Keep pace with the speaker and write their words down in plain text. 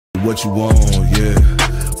What you want, yeah.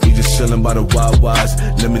 We just chillin' by the wild wise,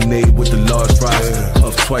 lemonade with the large fries.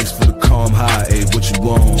 Puff twice for the calm high, ayy, what you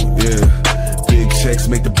want, yeah. Big checks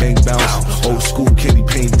make the bank bounce. Old school candy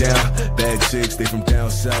paint down. Bad chicks, they from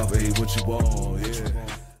down south, ayy, what you want, yeah.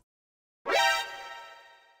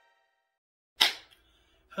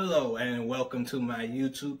 Hello and welcome to my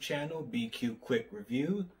YouTube channel, BQ Quick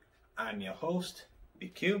Review. I'm your host,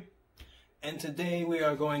 BQ. And today we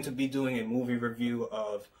are going to be doing a movie review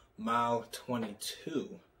of Mile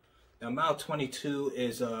 22. Now, Mile 22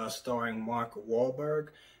 is starring Mark Wahlberg,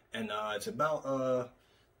 and it's about a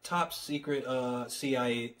top secret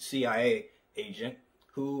CIA agent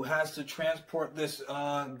who has to transport this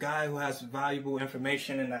guy who has valuable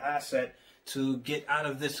information and an asset to get out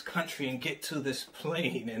of this country and get to this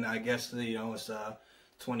plane. And I guess, you know, it's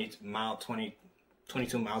 22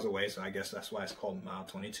 miles away, so I guess that's why it's called Mile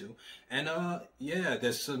 22. And yeah,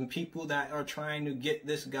 there's some people that are trying to get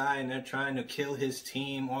this guy, and they're trying to kill his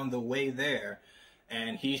team on the way there.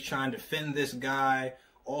 And he's trying to fend this guy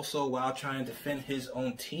also while trying to fend his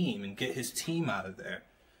own team and get his team out of there.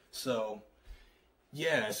 So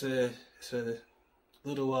yeah, it's a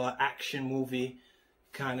little action movie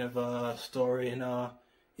kind of story. And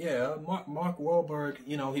yeah, Mark Wahlberg,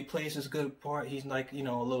 you know, he plays his good part. He's like, you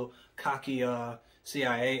know, a little cocky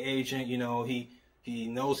CIA agent. You know, he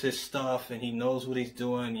knows his stuff and he knows what he's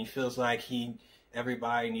doing. He feels like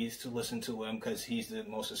everybody needs to listen to him because he's the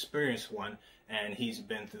most experienced one and he's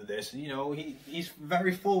been through this. You know, he's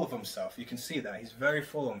very full of himself. You can see that he's very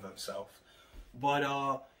full of himself. But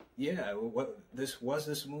yeah, was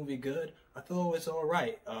this movie good? I thought it was all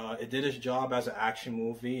right. It did its job as an action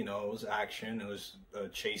movie. You know, it was action. It was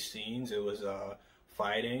chase scenes. It was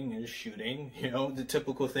fighting. It was shooting. You know, the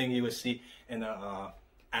typical thing you would see in a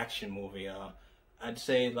action movie. I'd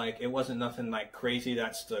say, like, it wasn't nothing like crazy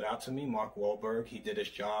that stood out to me. Mark Wahlberg, he did his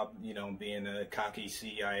job, you know, being a cocky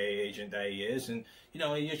CIA agent that he is. And, you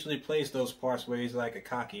know, he usually plays those parts where he's like a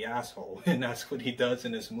cocky asshole. And that's what he does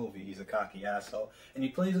in this movie. He's a cocky asshole. And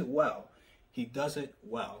he plays it well. He does it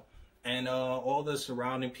well. And all the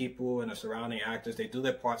surrounding people and the surrounding actors, they do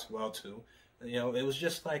their parts well, too. You know, it was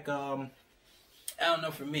just like, I don't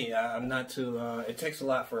know, for me, I'm not too, it takes a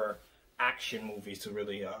lot for action movies to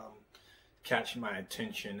really catch my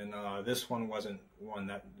attention, and this one wasn't one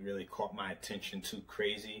that really caught my attention too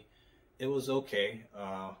crazy. It was okay.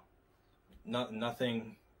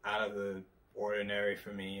 Nothing out of the ordinary for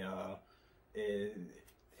me.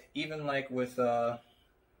 Even like with the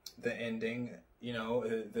ending, you know,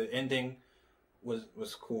 the ending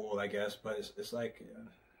was cool, I guess, but it's like,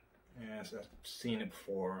 yeah, I've seen it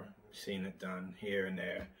before, seen it done here and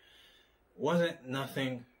there. Wasn't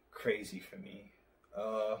nothing crazy for me.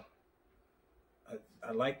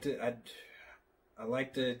 I liked it. I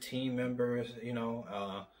liked the team members. You know,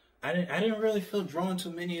 I didn't really feel drawn to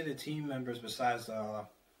many of the team members besides. I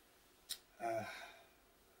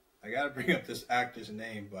gotta bring up this actor's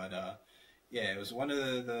name, but yeah, it was one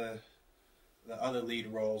of the other lead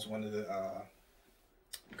roles. One of the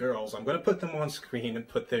girls. I'm gonna put them on screen and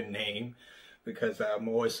put their name because I'm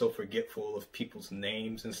always so forgetful of people's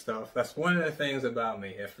names and stuff. That's one of the things about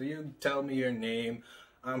me. If you tell me your name,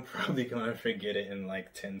 I'm probably going to forget it in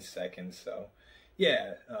like 10 seconds. So,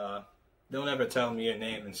 yeah, don't ever tell me your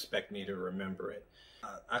name and expect me to remember it.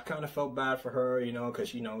 I kind of felt bad for her, you know,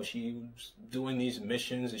 because, you know, she was doing these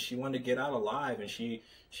missions and she wanted to get out alive. And she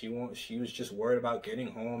was just worried about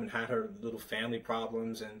getting home and had her little family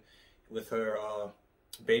problems and with her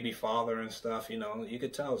baby father and stuff, you know. You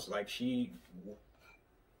could tell it's like she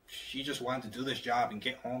just wanted to do this job and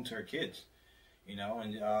get home to her kids, you know.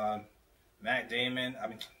 And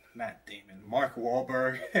Mark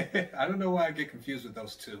Wahlberg. I don't know why I get confused with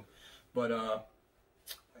those two. But,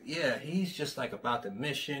 yeah, he's just like about the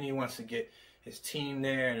mission. He wants to get his team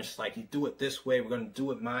there. And it's like, you do it this way. We're going to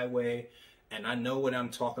do it my way. And I know what I'm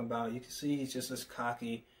talking about. You can see he's just this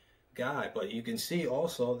cocky guy. But you can see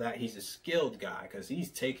also that he's a skilled guy. Because he's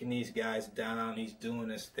taking these guys down. He's doing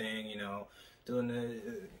this thing, you know. Doing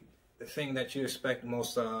the thing that you expect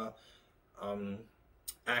most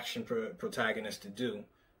action protagonist to do,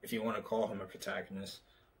 if you want to call him a protagonist.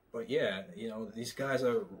 But yeah, you know, these guys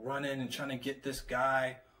are running and trying to get this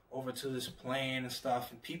guy over to this plane and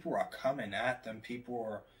stuff, and people are coming at them. People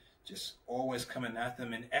are just always coming at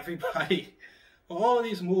them, and everybody, all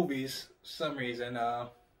these movies, for some reason,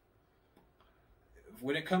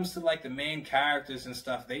 when it comes to like the main characters and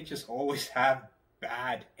stuff, they just always have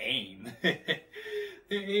bad aim.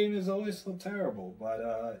 Their aim is always so terrible.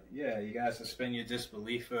 But yeah, you guys suspend your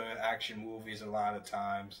disbelief for action movies a lot of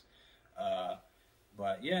times.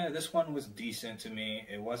 But yeah, this one was decent to me.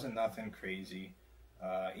 It wasn't nothing crazy.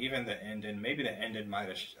 Even the ending, maybe the ending might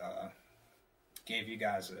have gave you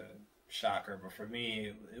guys a shocker, but for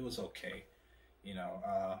me, it was okay. You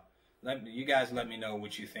know, you guys let me know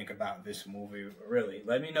what you think about this movie. Really,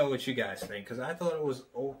 let me know what you guys think, because I thought it was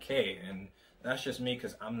okay, and that's just me,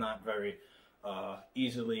 because I'm not very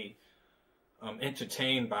easily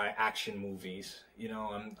entertained by action movies. You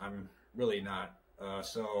know, I'm really not.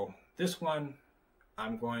 So this one,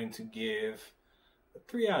 I'm going to give a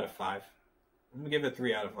 3 out of 5. I'm gonna give it a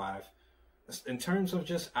 3 out of 5. In terms of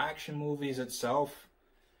just action movies itself,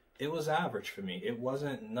 it was average for me. It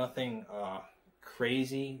wasn't nothing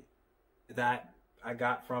crazy that I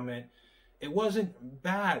got from it. It wasn't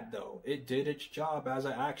bad though. It did its job as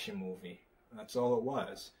an action movie. That's all it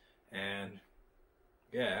was. And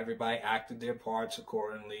yeah, everybody acted their parts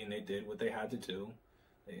accordingly, and they did what they had to do.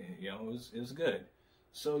 You know, it was good.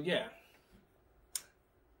 So yeah,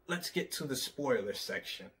 let's get to the spoiler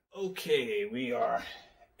section. Okay, we are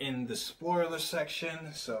in the spoiler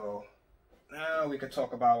section, so now we can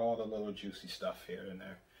talk about all the little juicy stuff here and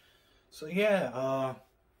there. So yeah,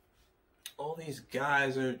 all these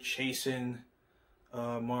guys are chasing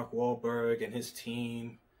Mark Wahlberg and his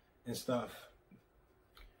team and stuff.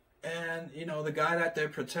 And, you know, the guy that they're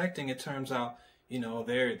protecting, it turns out, you know,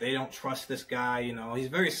 they don't trust this guy, you know. He's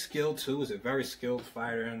very skilled, too. He's a very skilled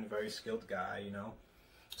fighter and a very skilled guy, you know.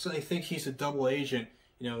 So they think he's a double agent,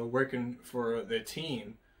 you know, working for their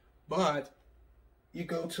team. But you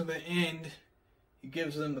go to the end, he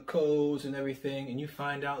gives them the codes and everything, and you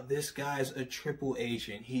find out this guy's a triple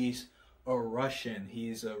agent. He's a Russian.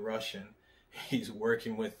 He's a Russian. He's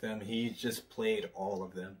working with them. He just played all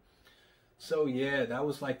of them. So yeah, that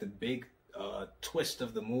was like the big twist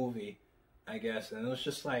of the movie, I guess. And it was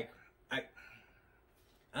just like, I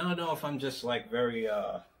don't know if I'm just like very,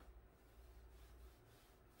 I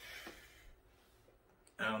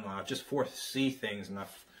don't know, I just foresee things and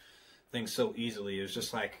things so easily. It was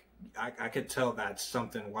just like, I could tell that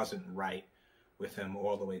something wasn't right with him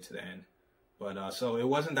all the way to the end. But so it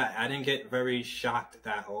wasn't that, I didn't get very shocked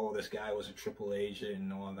that, oh, this guy was a triple agent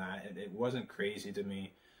and all that. It wasn't crazy to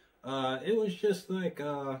me. It was just like,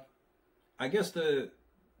 I guess the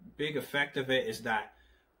big effect of it is that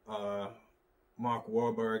Mark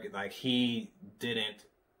Wahlberg, like, he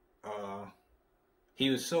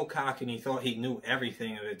was so cocky and he thought he knew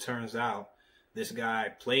everything, and it turns out this guy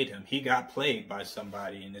played him. He got played by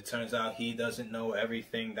somebody, and it turns out he doesn't know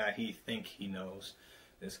everything that he thinks he knows.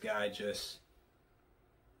 This guy just,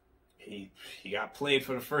 he got played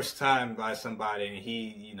for the first time by somebody, and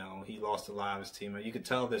he lost a lot of his team. And you could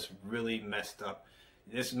tell this really messed up.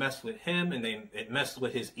 This messed with him, and it messed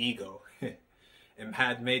with his ego. And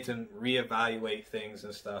had made him reevaluate things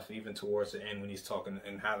and stuff, even towards the end when he's talking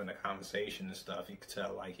and having a conversation and stuff. You could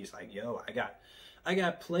tell, like, he's like, yo, I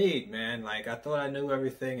got played, man. Like, I thought I knew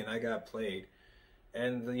everything, and I got played.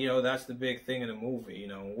 And, you know, that's the big thing in the movie, you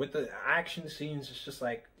know. With the action scenes, it's just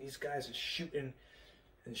like, these guys are shooting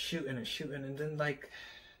and shooting and shooting, and then, like,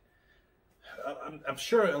 I'm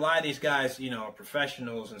sure a lot of these guys, you know, are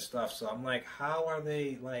professionals and stuff, so I'm like, how are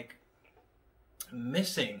they, like,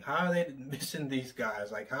 missing? How are they missing these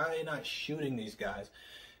guys? Like, how are they not shooting these guys?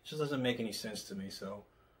 It just doesn't make any sense to me. So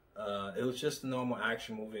it was just a normal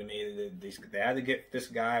action movie to me. They had to get this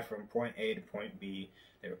guy from point A to point B.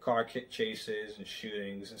 There were car chases and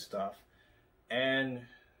shootings and stuff, and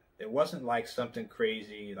it wasn't like something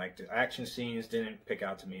crazy. Like, the action scenes didn't pick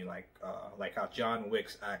out to me like how John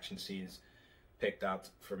Wick's action scenes picked out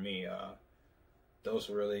for me. Those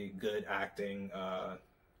were really good acting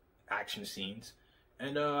action scenes.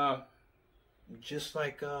 And just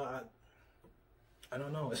like I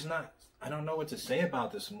don't know, I don't know what to say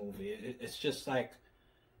about this movie. It's just like,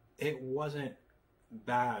 it wasn't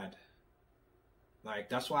bad. Like,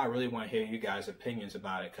 that's why I really want to hear you guys' opinions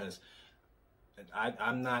about it, because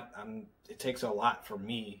it takes a lot for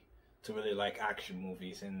me to really like action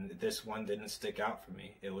movies, and this one didn't stick out for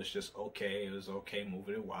me. It was just okay. It was an okay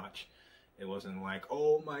movie to watch. It wasn't like,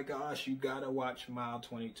 oh my gosh, you gotta watch Mile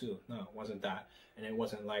 22. No, it wasn't that. And it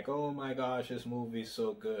wasn't like, oh my gosh, this movie's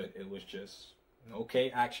so good. It was just an okay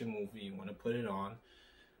action movie. You want to put it on,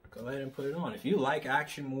 go ahead and put it on. If you like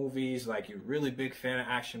action movies, like you're a really big fan of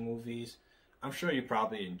action movies, I'm sure you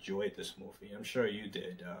probably enjoyed this movie. I'm sure you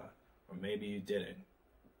did, or maybe you didn't.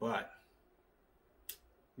 But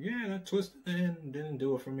yeah, that twist didn't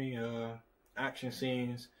do it for me. Action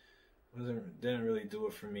scenes didn't really do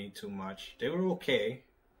it for me too much. They were okay.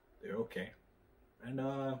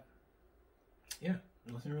 And yeah,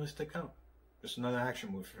 nothing really stuck out. Just another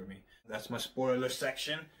action movie for me. That's my spoiler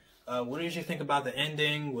section. What did you think about the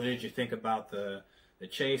ending? What did you think about the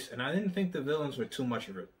chase? And I didn't think the villains were too much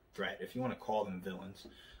of a threat, if you want to call them villains.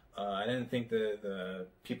 I didn't think the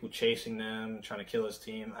people chasing them, trying to kill his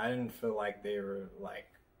team, I didn't feel like they were like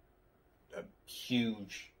a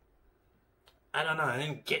huge, I don't know, I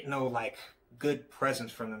didn't get no like good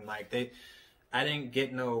presence from them. Like I didn't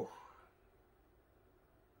get no,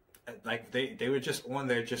 like they were just on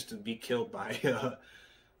there just to be killed by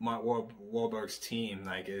Mark Wahlberg's team.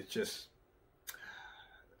 Like it's just,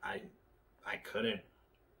 I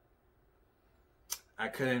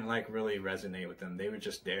couldn't like really resonate with them. They were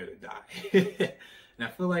just there to die. And I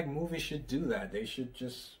feel like movies should do that. They should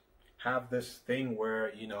just have this thing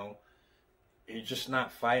where, you know, you're just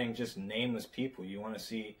not fighting just nameless people. You want to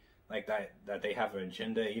see like that they have an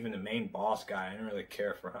agenda. Even the main boss guy, I didn't really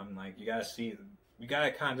care for him. Like you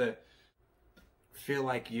gotta kind of feel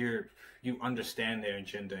like you understand their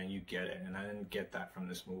agenda and you get it. And I didn't get that from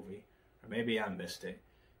this movie. Or maybe I missed it.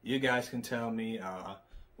 You guys can tell me,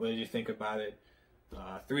 what did you think about it?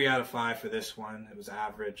 3 out of 5 for this one. It was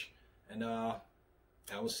average. And I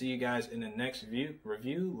will see you guys in the next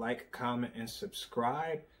review. Like, comment, and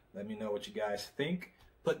subscribe. Let me know what you guys think.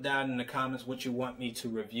 Put down in the comments what you want me to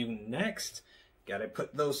review next. Gotta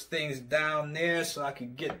put those things down there so I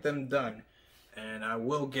can get them done. And I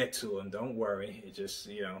will get to them, don't worry. It just,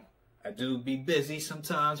 you know, I do be busy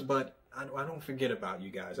sometimes, but I don't forget about you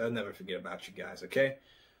guys. I'll never forget about you guys, okay?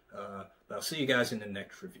 But I'll see you guys in the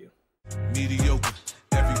next review. Mediocre,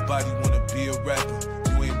 everybody wanna be a rapper.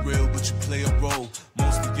 You ain't real, but you play a role.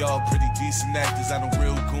 Most of y'all pretty decent actors. I know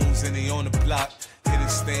real goons and they on the block. Hit it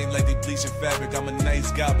stained like they bleaching fabric. I'm a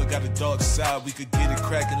nice guy, but got a dark side. We could get it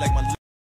cracking like my